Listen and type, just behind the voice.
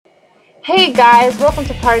Hey guys, welcome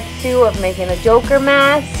to part 2 of making a Joker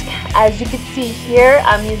mask. As you can see here,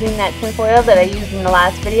 I'm using that tinfoil that I used in the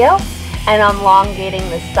last video, and I'm elongating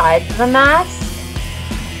the sides of the mask.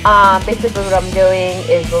 Basically what I'm doing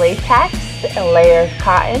is latex, a layer of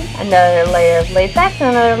cotton, another layer of latex,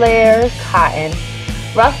 and another layer of cotton.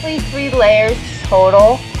 Roughly 3 layers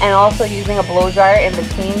total, and also using a blow dryer in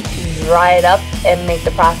between to dry it up and make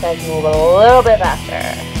the process move a little bit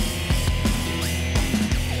faster.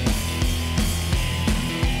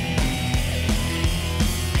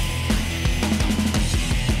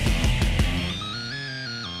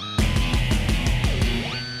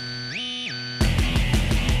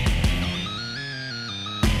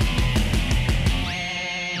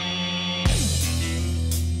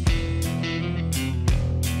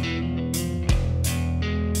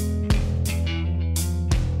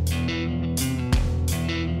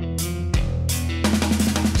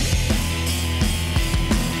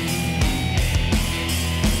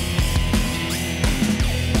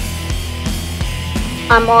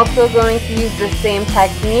 I'm also going to use the same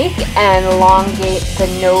technique and elongate the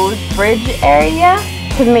nose bridge area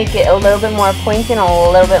to make it a little bit more pointy and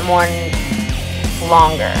a little bit more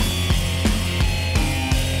longer.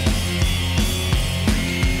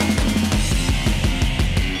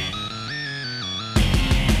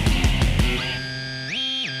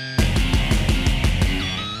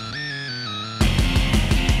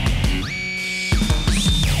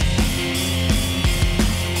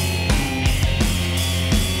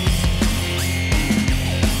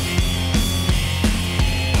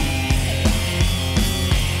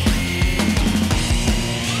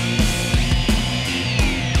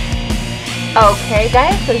 Okay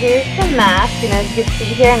guys, so here's the mask, and as you can see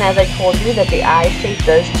here, and as I told you that the eye shape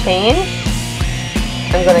does change,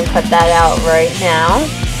 I'm going to cut that out right now.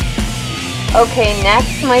 Okay,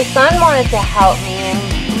 next my son wanted to help me,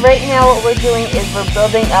 and right now what we're doing is we're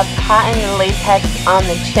building up cotton and latex on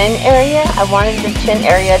the chin area. I wanted the chin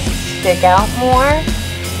area to stick out more,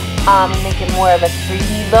 make it more of a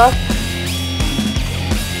 3D look.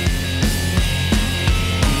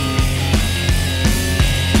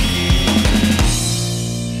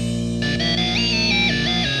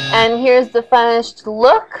 And here's the finished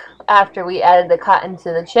look after we added the cotton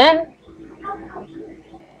to the chin.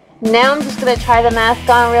 Now I'm just going to try the mask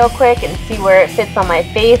on real quick and see where it fits on my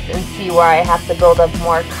face and see where I have to build up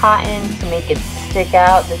more cotton to make it stick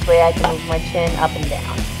out. This way I can move my chin up and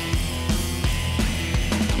down.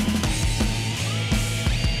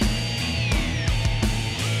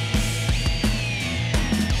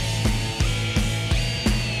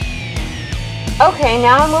 Okay,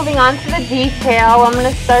 now I'm moving on to the detail. What I'm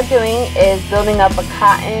going to start doing is building up a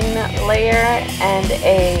cotton layer and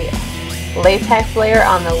a latex layer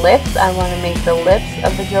on the lips. I want to make the lips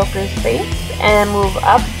of the Joker's face and move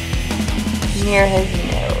up near his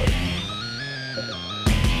nose.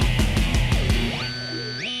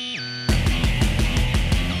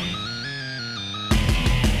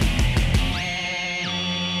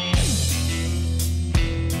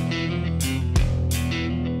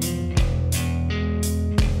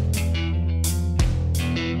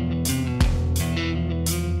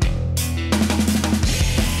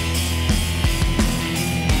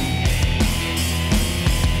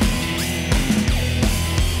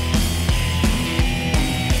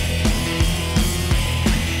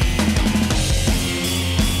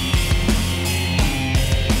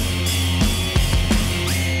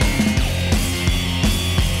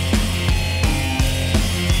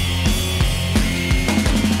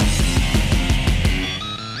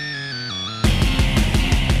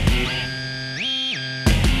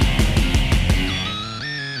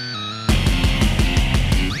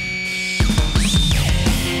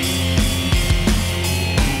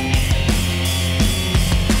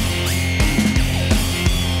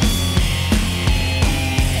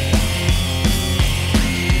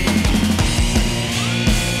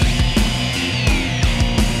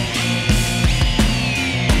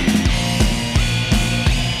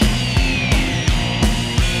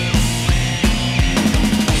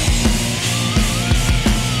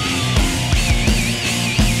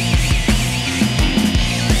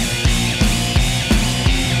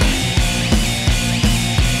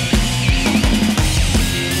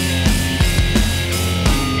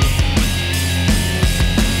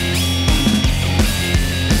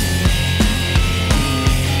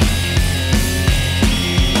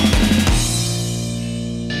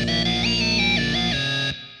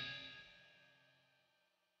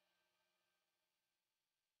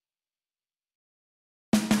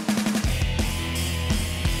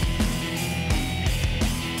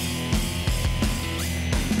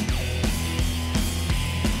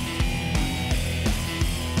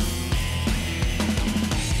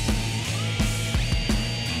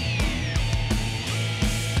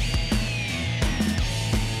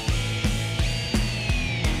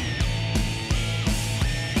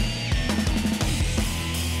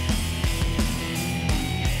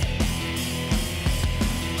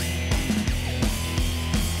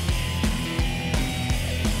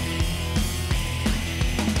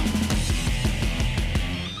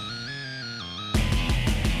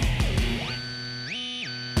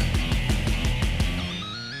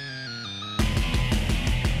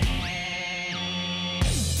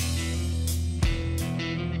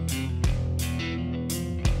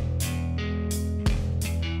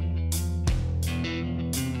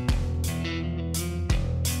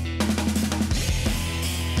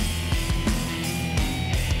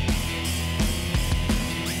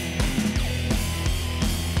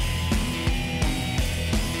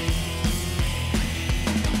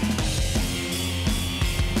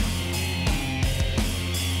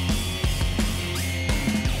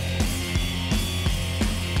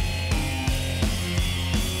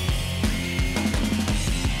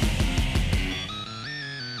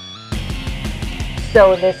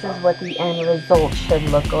 So this is what the end result should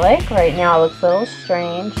look like. Right now it looks a little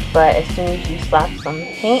strange, but as soon as you slap some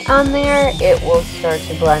paint on there, it will start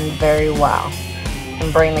to blend very well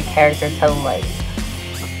and bring the character to life.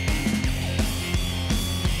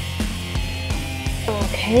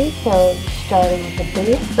 Okay, so starting with the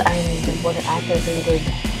base, I need water activated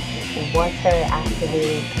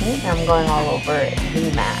paint, and I'm going all over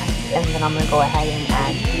the mask. And then I'm going to go ahead and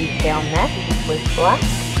add detail next with black,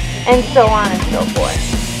 and so on and so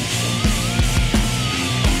forth.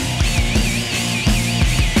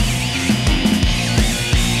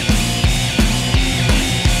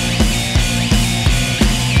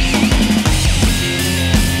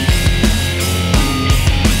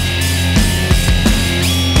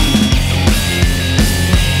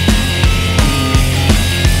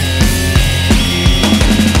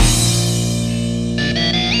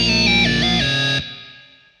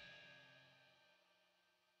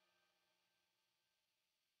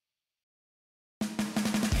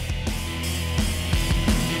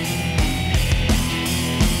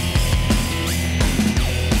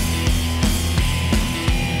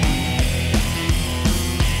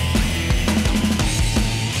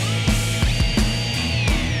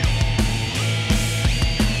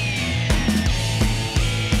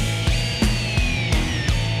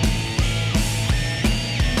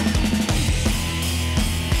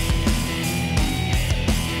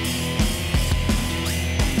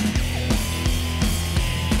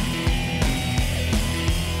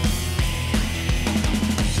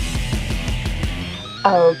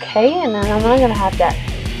 Okay, and then I'm going to have to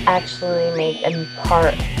actually make a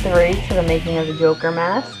part 3 to the making of the Joker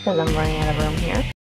mask because I'm running out of room here.